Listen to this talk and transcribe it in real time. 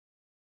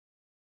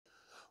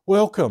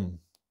Welcome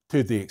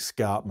to the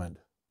Escarpment.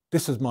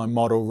 This is my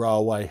model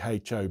railway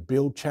HO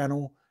build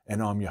channel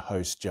and I'm your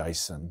host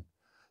Jason.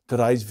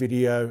 Today's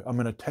video I'm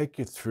going to take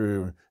you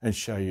through and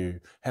show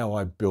you how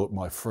I built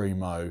my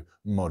FreeMo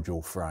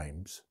module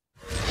frames.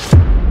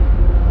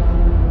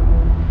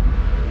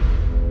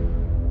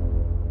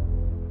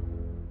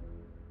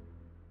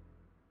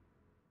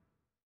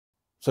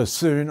 So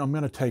soon I'm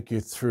going to take you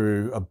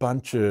through a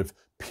bunch of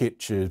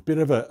pictures, a bit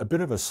of a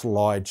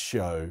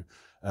slideshow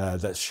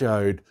that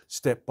showed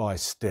step by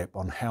step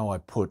on how I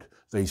put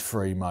these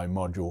FreeMo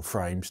module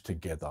frames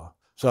together.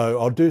 So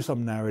I'll do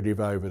some narrative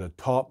over the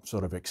top,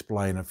 sort of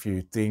explain a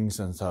few things,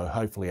 and so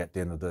hopefully at the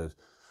end of the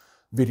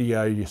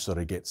video you sort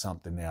of get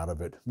something out of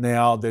it.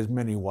 Now there's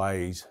many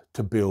ways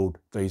to build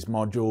these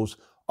modules.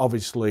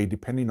 Obviously,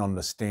 depending on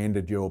the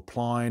standard you're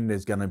applying,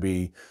 there's going to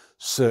be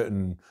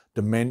certain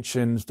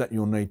dimensions that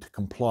you'll need to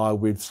comply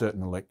with,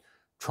 certain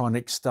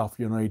electronic stuff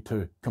you'll need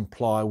to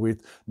comply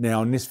with.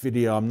 Now in this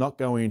video, I'm not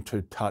going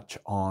to touch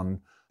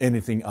on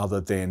anything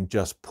other than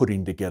just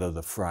putting together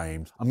the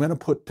frames. I'm going to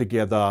put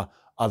together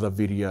other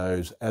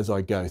videos as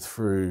I go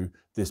through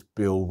this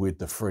build with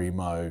the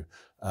FreeMo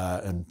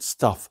and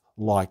stuff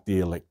like the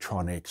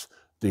electronics,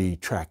 the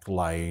track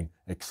laying,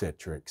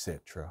 etc.,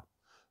 etc.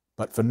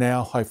 But for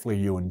now, hopefully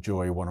you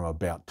enjoy what I'm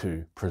about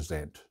to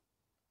present.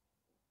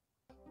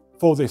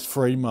 For this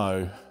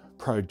FreeMo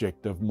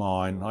project of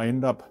mine, I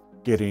end up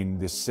getting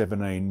this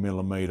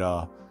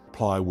 17mm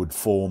plywood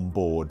form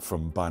board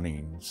from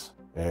Bunnings.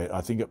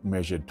 I think it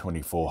measured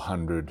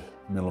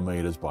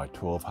 2400mm by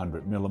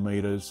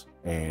 1200mm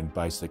and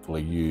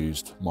basically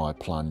used my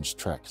plunge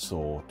track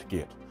saw to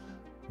get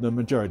the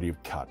majority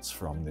of cuts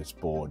from this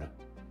board.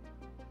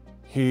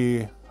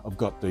 Here I've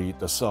got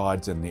the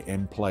sides and the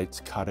end plates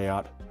cut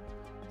out,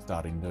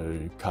 starting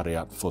to cut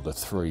out for the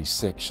three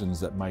sections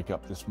that make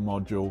up this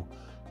module.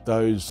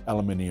 Those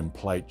aluminium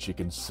plates you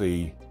can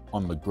see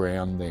on the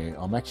ground there,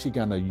 I'm actually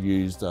going to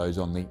use those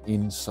on the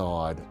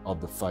inside of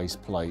the face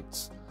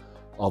plates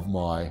of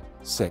my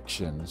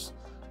sections,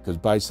 because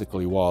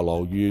basically while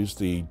I'll use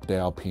the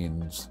dowel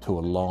pins to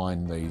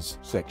align these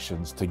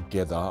sections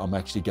together, I'm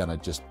actually going to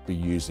just be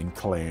using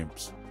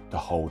clamps to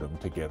hold them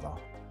together.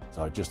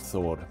 So I just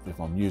thought if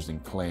I'm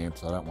using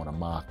clamps, I don't want to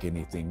mark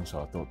anything,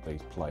 so I thought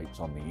these plates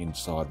on the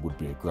inside would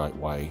be a great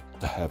way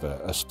to have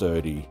a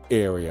sturdy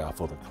area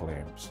for the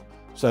clamps.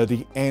 So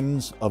the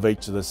ends of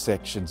each of the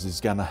sections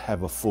is going to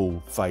have a full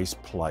face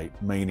plate,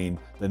 meaning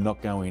they're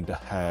not going to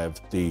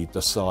have the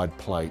side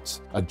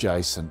plates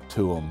adjacent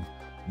to them.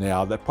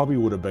 Now that probably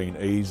would have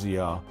been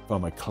easier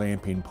from a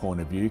clamping point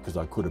of view because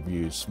I could have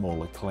used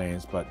smaller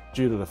clamps, but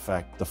due to the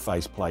fact the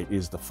face plate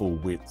is the full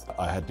width,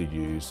 I had to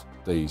use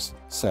these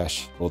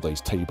sash or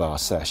these T-bar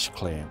sash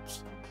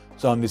clamps.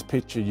 So in this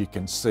picture you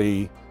can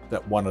see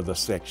that one of the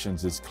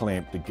sections is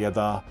clamped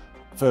together.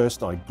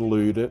 First I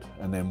glued it,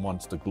 and then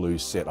once the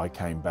glue's set I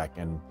came back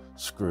and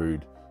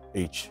screwed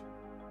each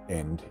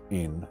end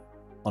in.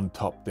 On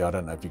top there, I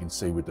don't know if you can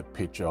see with the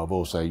picture, I've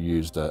also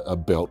used a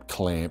belt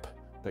clamp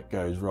that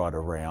goes right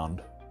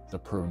around the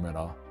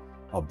perimeter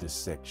of this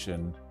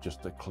section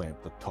just to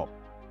clamp the top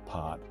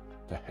part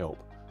to help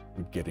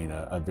with getting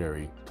a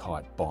very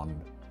tight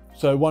bond.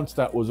 So once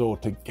that was all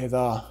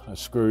together, I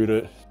screwed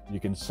it. You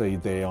can see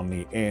there on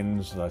the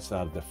ends I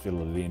started to fill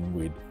it in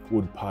with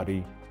wood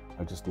putty.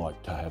 I just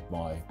like to have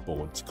my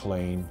boards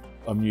clean.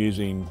 I'm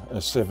using a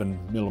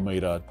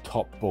 7mm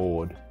top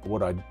board.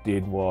 What I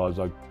did was,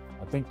 I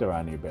think they're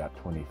only about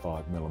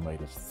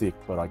 25mm thick,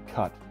 but I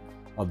cut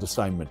of the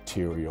same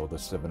material, the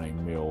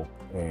 17mm,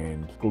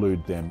 and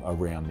glued them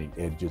around the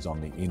edges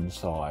on the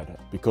inside.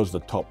 Because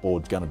the top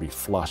board's going to be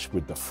flush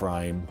with the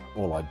frame,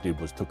 all I did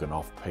was took an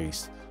off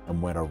piece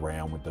and went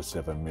around with the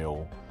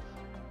 7mm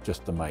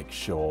just to make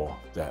sure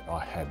that I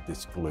had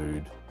this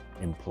glued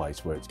in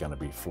place where it's going to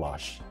be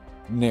flush.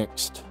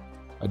 Next,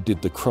 I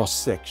did the cross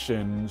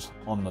sections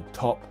on the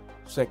top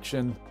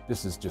section.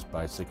 This is just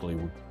basically,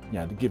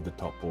 to give the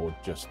top board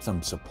just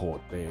some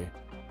support there.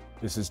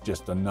 This is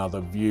just another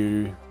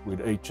view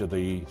with each of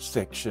the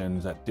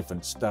sections at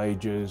different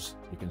stages.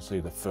 You can see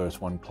the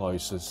first one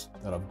closest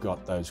that I've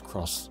got those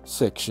cross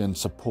section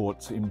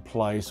supports in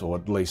place, or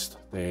at least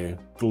they're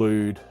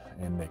glued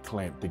and they're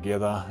clamped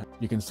together.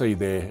 You can see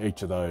there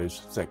each of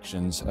those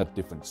sections at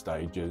different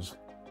stages.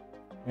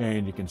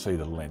 And you can see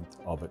the length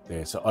of it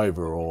there. So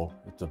overall,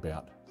 it's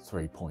about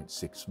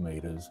 3.6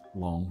 meters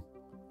long.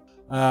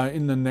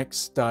 In the next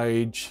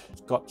stage,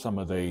 it's got some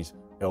of these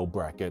L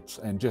brackets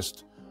and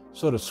just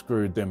sort of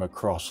screwed them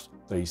across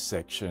these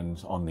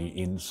sections on the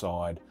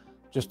inside,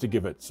 just to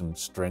give it some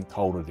strength,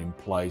 hold it in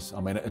place. I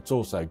mean, it's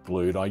also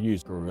glued. I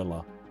use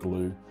Gorilla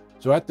Glue.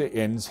 So at the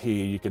ends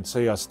here, you can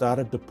see I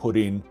started to put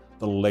in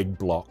the leg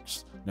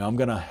blocks. Now I'm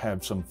going to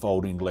have some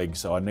folding legs,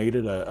 so I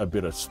needed a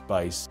bit of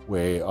space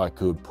where I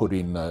could put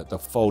in the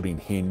folding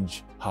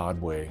hinge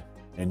hardware.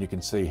 And you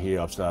can see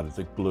here I've started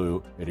to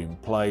glue it in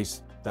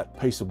place. That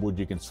piece of wood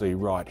you can see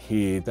right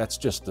here, that's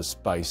just the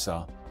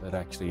spacer that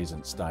actually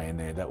isn't staying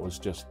there. That was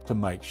just to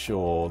make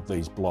sure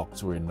these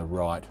blocks were in the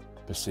right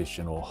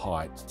position or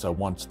height. So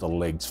once the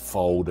legs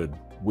folded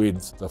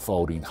with the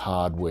folding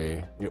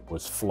hardware, it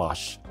was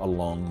flush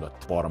along the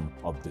bottom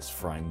of this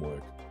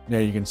framework. Now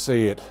you can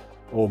see it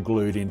all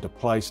glued into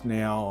place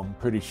now. I'm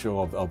pretty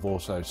sure I've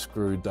also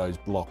screwed those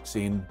blocks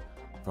in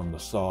from the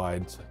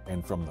sides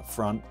and from the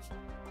front,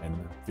 and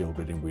filled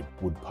it in with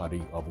wood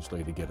putty,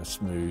 obviously, to get a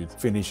smooth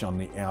finish on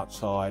the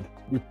outside.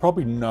 You've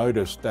probably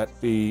noticed that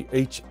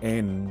each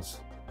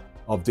ends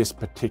of this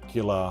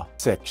particular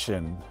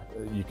section,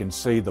 you can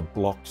see the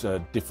blocks are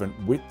different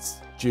widths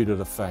due to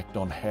the fact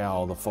on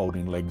how the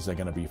folding legs are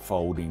going to be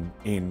folding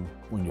in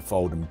when you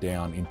fold them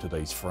down into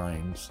these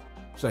frames.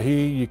 So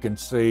here you can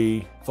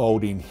see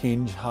folding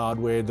hinge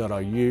hardware that I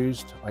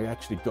used. I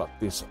actually got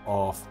this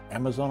off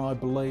Amazon, I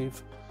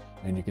believe,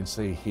 and you can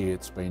see here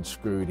it's been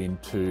screwed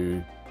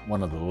into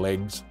one of the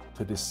legs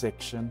to this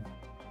section.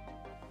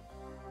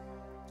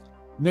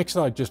 Next,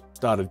 I just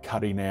started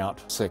cutting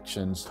out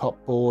sections,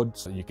 top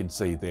boards. You can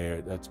see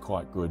there, that's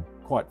quite good,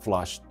 quite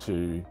flush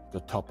to the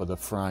top of the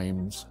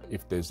frames.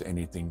 If there's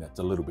anything that's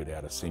a little bit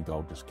out of sync,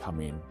 I'll just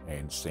come in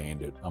and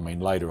sand it. I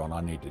mean, later on,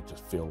 I need to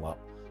just fill up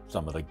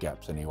some of the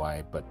gaps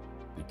anyway, but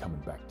be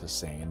coming back to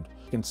sand.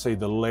 You can see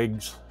the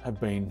legs have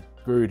been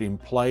screwed in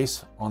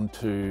place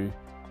onto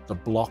the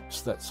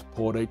blocks that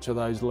support each of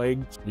those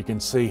legs. You can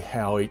see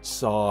how each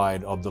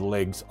side of the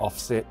legs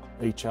offset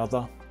each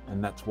other,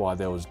 and that's why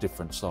there was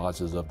different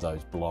sizes of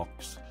those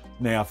blocks.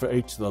 Now for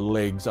each of the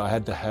legs, I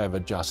had to have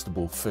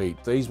adjustable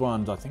feet. These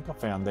ones, I think I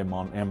found them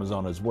on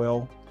Amazon as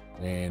well,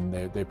 and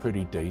they're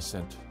pretty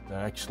decent. They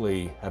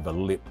actually have a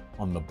lip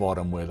on the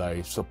bottom where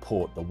they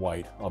support the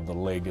weight of the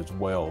leg as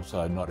well,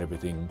 so not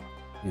everything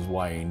is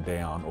weighing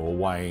down or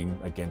weighing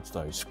against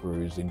those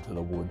screws into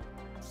the wood.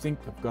 I think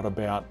I've got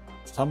about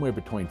somewhere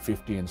between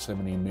 50 and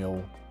 70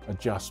 mil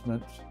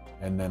adjustment,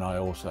 and then I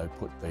also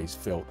put these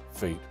felt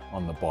feet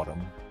on the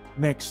bottom.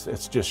 Next,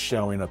 it's just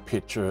showing a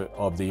picture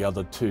of the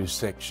other two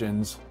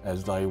sections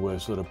as they were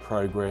sort of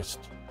progressed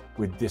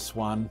with this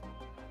one.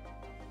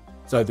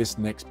 So this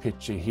next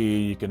picture here,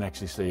 you can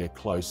actually see a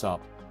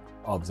close-up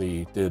of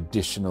the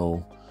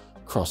additional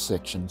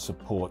cross-section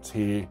supports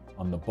here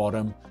on the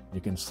bottom.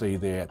 You can see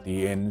there at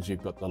the ends,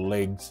 you've got the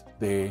legs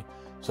there.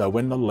 So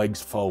when the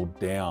legs fold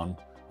down,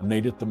 I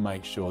needed to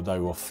make sure they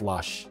were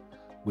flush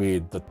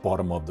with the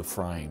bottom of the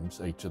frames,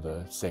 each of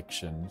the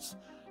sections.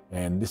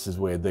 And this is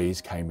where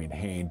these came in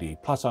handy.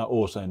 Plus I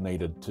also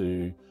needed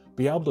to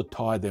be able to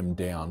tie them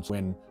down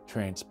when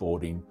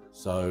transporting.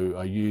 So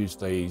I used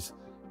these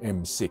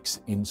M6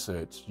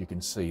 inserts you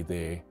can see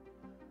there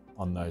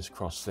on those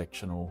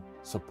cross-sectional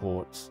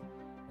supports.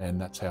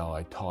 And that's how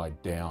I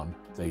tied down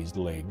these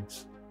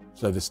legs.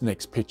 So this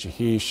next picture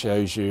here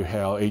shows you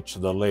how each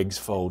of the legs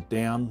fold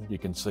down. You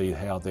can see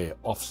how they're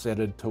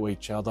offsetted to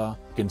each other.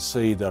 You can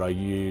see that I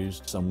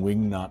used some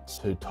wing nuts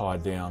to tie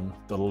down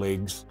the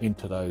legs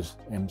into those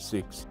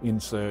M6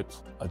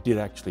 inserts. I did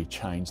actually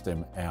change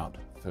them out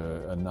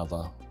for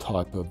another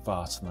type of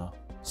fastener.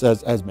 So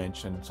as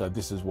mentioned, so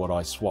this is what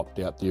I swapped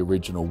out the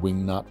original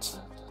wing nuts.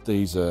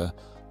 These are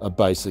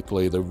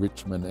basically the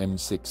Richmond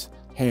M6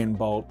 hand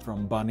bolt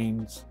from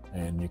Bunnings,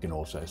 and you can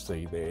also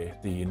see there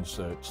the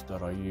inserts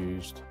that I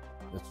used.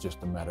 It's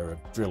just a matter of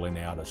drilling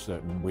out a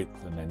certain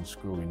width and then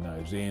screwing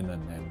those in,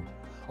 and then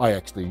I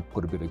actually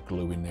put a bit of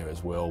glue in there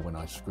as well when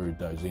I screwed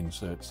those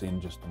inserts in,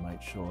 just to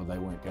make sure they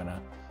weren't going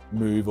to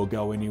move or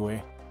go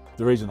anywhere.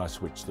 The reason I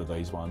switched to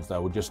these ones, they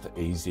were just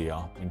easier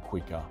and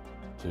quicker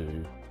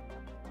to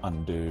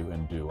undo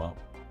and do up.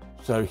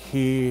 So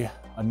here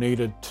I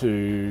needed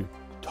to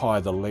tie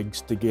the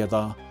legs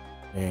together,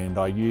 and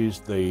I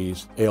used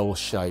these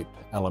L-shaped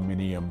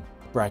aluminium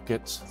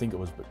brackets. I think it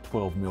was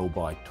 12 mil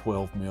by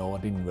 12 mil.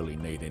 I didn't really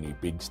need any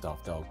big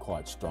stuff. They were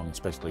quite strong,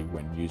 especially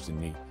when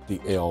using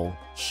the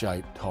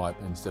L-shaped type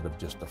instead of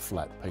just a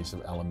flat piece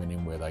of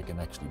aluminium where they can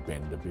actually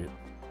bend a bit.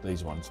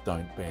 These ones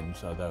don't bend,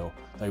 so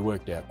they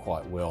worked out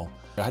quite well.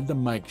 I had to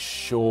make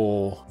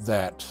sure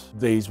that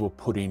these were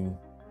put in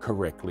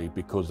correctly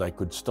because they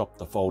could stop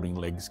the folding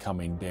legs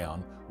coming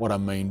down. What I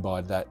mean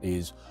by that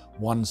is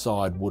one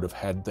side would have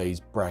had these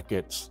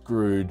brackets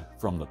screwed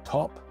from the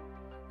top,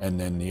 and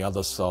then the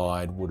other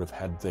side would have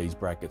had these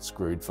brackets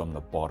screwed from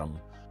the bottom.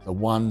 The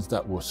ones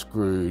that were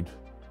screwed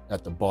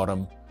at the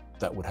bottom,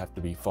 that would have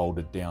to be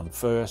folded down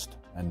first,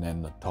 and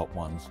then the top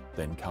ones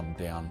then come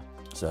down.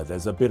 So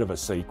there's a bit of a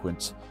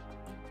sequence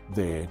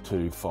there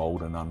to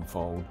fold and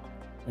unfold.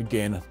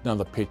 Again,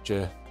 another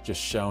picture just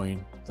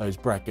showing those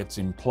brackets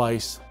in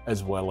place,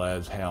 as well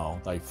as how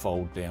they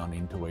fold down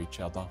into each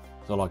other.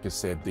 So like I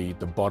said, the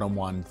bottom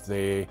ones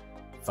there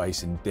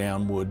facing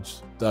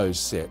downwards, those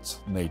sets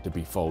need to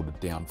be folded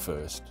down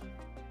first,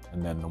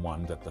 and then the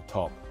ones at the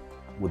top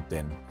would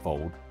then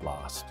fold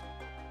last.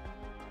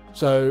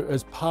 So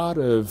as part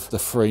of the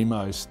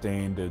FreeMo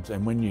standards,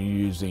 and when you're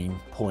using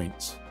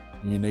points,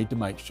 you need to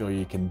make sure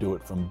you can do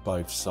it from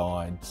both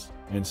sides.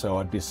 And so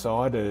I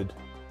decided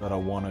that I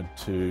wanted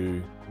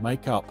to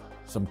make up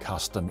some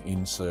custom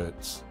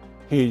inserts.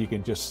 Here you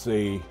can just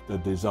see the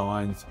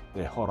designs.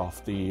 They're hot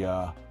off the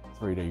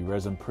 3D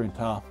resin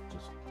printer.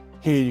 Just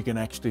Here you can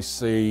actually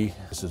see,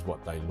 this is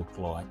what they look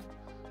like.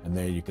 And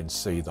there you can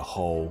see the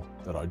hole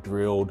that I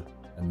drilled,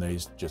 and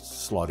these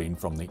just slot in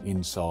from the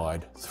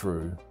inside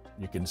through.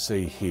 You can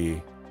see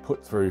here,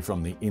 put through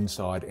from the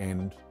inside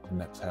end, and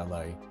that's how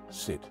they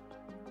sit.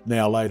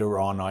 Now later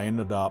on, I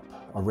ended up,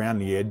 around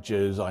the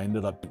edges, I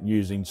ended up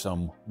using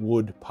some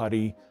wood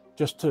putty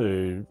just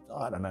to,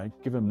 I don't know,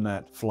 give them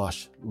that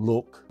flush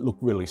look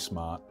really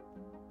smart.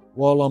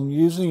 While I'm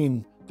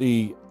using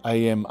the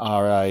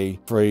AMRA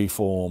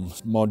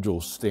freeform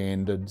module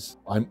standards,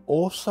 I'm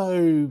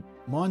also,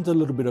 mine's a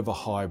little bit of a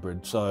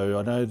hybrid. So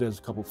I know there's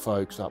a couple of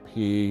folks up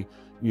here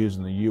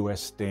using the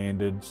US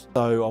standards.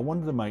 So I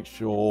wanted to make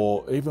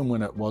sure, even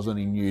when it wasn't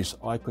in use,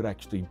 I could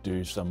actually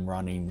do some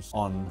runnings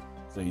on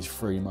these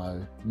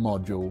FreeMo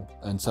module.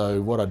 And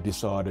so what I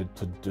decided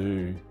to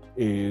do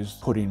is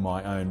put in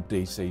my own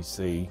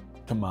DCC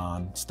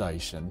command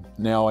station.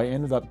 Now I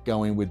ended up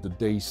going with the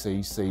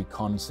DCC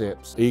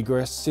Concepts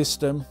egress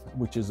system,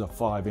 which is a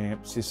 5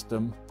 amp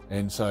system.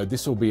 And so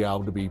this will be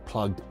able to be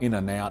plugged in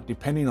and out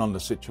depending on the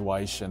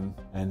situation.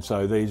 And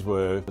so these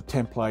were the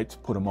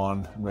templates, put them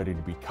on, ready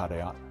to be cut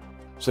out.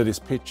 So this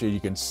picture you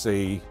can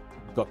see,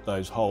 got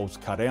those holes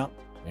cut out,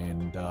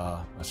 and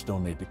I still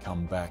need to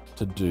come back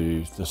to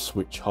do the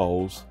switch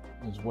holes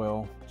as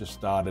well. Just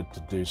started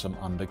to do some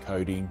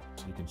undercoating.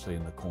 So you can see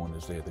in the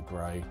corners there, the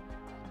grey.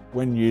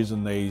 When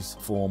using these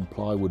form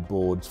plywood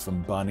boards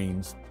from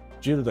Bunnings,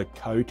 due to the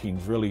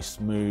coatings really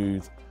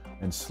smooth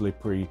and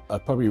slippery, I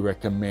probably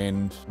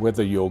recommend,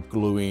 whether you're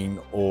gluing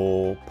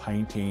or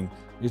painting,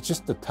 is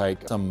just to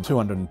take some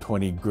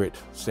 220 grit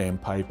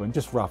sandpaper and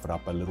just rough it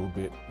up a little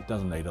bit. It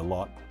doesn't need a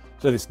lot.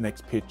 So this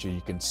next picture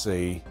you can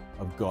see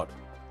I've got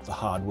the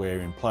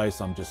hardware in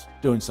place. I'm just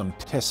doing some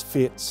test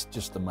fits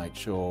just to make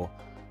sure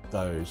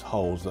those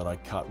holes that I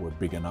cut were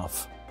big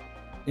enough.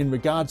 In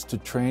regards to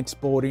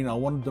transporting, I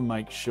wanted to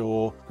make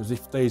sure, because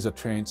if these are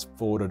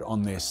transported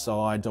on their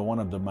sides, I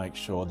wanted to make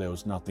sure there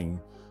was nothing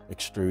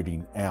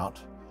extruding out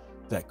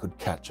that could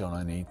catch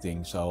on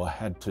anything. So I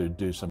had to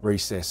do some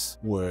recess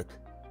work.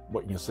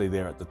 What you can see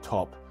there at the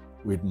top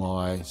with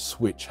my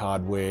switch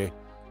hardware,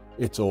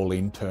 it's all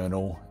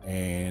internal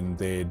and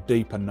they're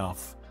deep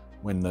enough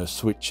when the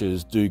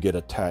switches do get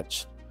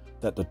attached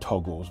that the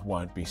toggles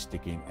won't be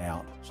sticking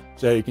out.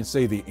 So you can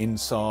see the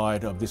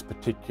inside of this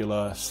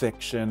particular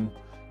section.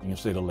 You can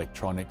see the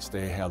electronics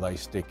there, how they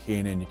stick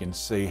in, and you can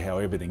see how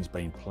everything's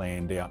been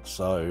planned out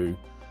so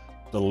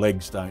the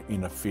legs don't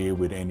interfere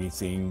with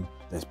anything.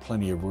 There's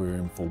plenty of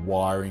room for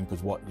wiring,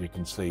 because what you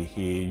can see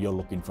here, you're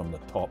looking from the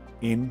top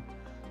in.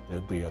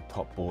 There'll be a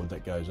top board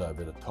that goes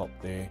over the top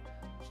there.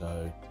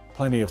 So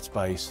plenty of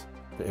space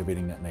for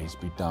everything that needs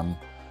to be done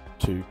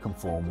to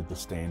conform with the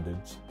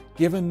standards.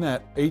 Given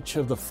that each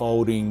of the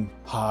folding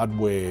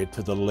hardware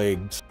to the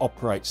legs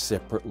operates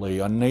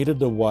separately, I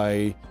needed a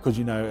way, because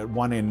you know at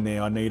one end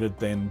there I needed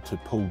then to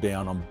pull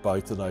down on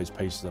both of those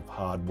pieces of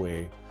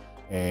hardware,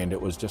 and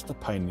it was just a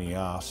pain in the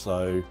ass.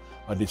 So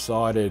I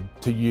decided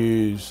to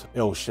use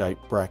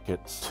L-shaped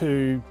brackets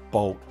to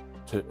bolt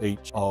to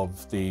each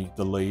of the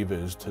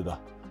levers to the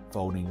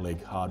folding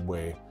leg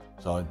hardware.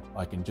 So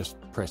I can just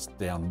press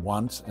down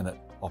once and it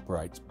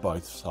operates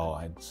both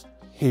sides.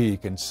 Here you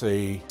can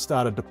see,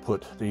 started to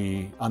put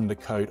the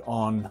undercoat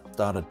on,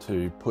 started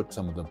to put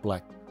some of the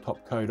black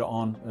top coat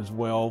on as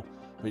well.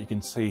 But you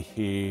can see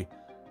here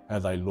how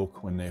they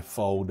look when they're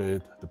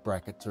folded, the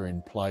brackets are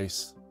in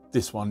place.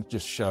 This one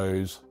just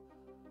shows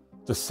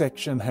the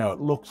section, how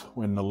it looks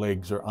when the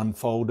legs are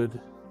unfolded.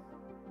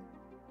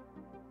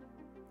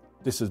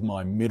 This is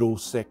my middle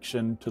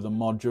section to the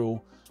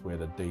module, where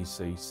the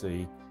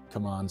DCC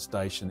command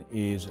station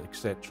is,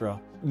 etc.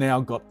 Now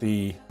got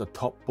the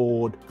top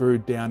board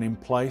screwed down in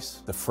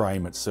place. The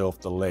frame itself,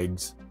 the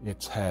legs,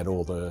 it's had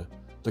all the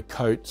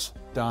coats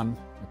done.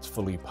 It's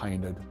fully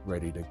painted,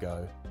 ready to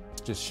go.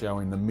 Just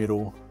showing the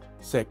middle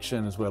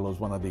section as well as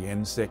one of the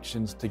end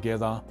sections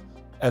together.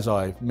 As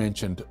I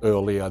mentioned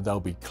earlier,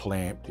 they'll be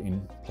clamped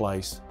in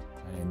place,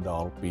 and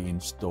I'll be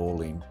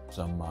installing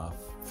some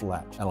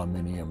flat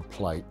aluminium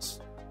plates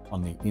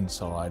on the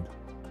inside,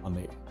 on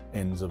the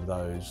ends of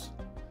those,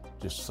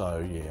 just so,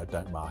 yeah, I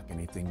don't mark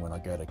anything when I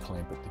go to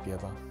clamp it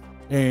together.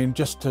 And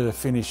just to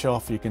finish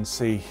off, you can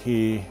see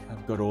here,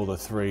 I've got all the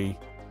 3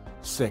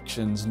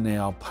 sections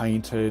now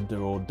painted.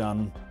 They're all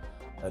done.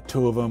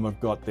 2 of them have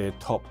got their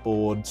top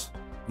boards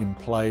in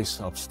place.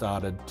 I've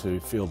started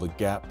to fill the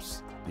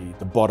gaps.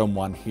 The bottom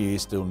one here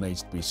still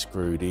needs to be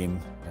screwed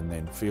in and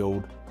then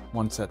filled.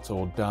 Once that's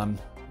all done,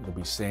 it'll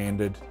be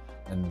sanded,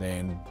 and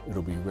then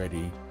it'll be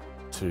ready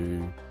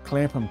to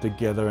clamp them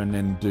together and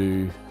then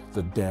do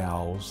the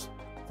dowels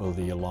for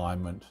the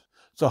alignment.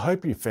 So I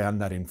hope you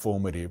found that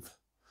informative.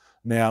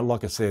 Now,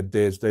 like I said,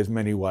 there's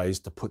many ways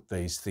to put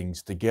these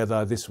things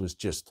together. This was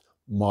just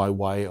my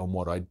way on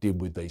what I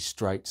did with these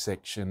straight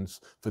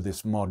sections for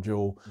this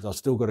module. I've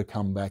still got to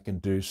come back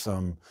and do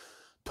some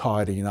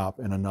tidying up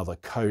and another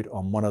coat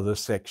on one of the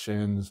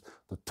sections.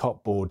 The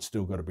top board's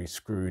still got to be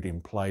screwed in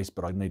place,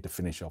 but I need to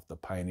finish off the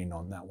painting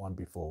on that one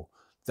before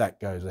that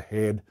goes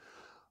ahead.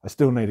 I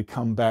still need to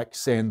come back,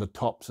 sand the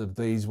tops of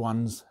these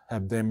ones,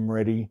 have them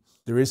ready.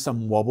 There is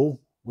some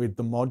wobble with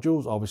the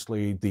modules.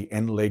 Obviously the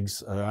end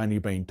legs are only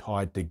being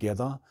tied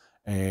together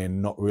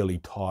and not really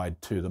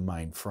tied to the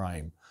main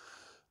frame.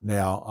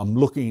 Now I'm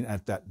looking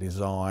at that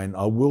design.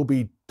 I will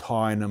be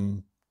tying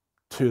them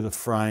to the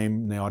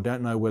frame. Now I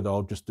don't know whether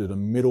I'll just do the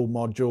middle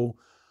module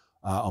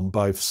on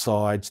both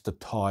sides to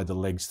tie the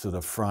legs to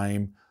the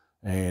frame,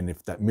 and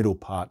if that middle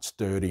part's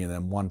sturdy, and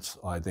then once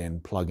I then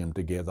plug them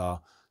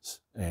together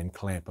and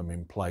clamp them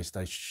in place,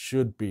 they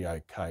should be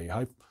okay.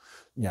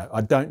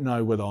 I don't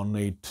know whether I'll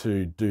need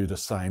to do the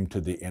same to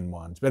the end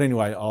ones, but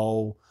anyway,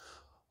 I'll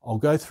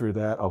go through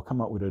that. I'll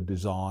come up with a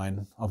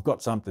design. I've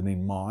got something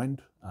in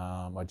mind.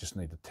 I just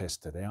need to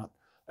test it out.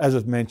 As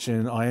I've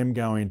mentioned, I am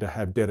going to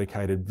have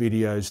dedicated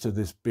videos to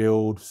this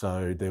build,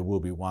 so there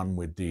will be one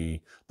with the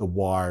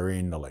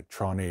wiring,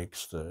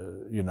 electronics,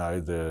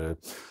 I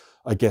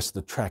guess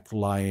the track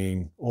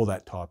laying, all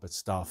that type of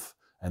stuff,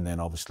 and then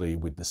obviously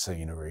with the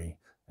scenery,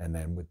 and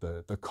then with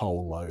the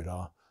coal loader.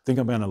 I think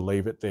I'm going to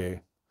leave it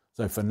there.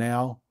 So for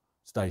now,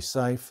 stay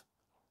safe,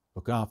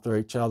 look after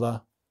each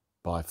other.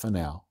 Bye for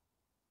now.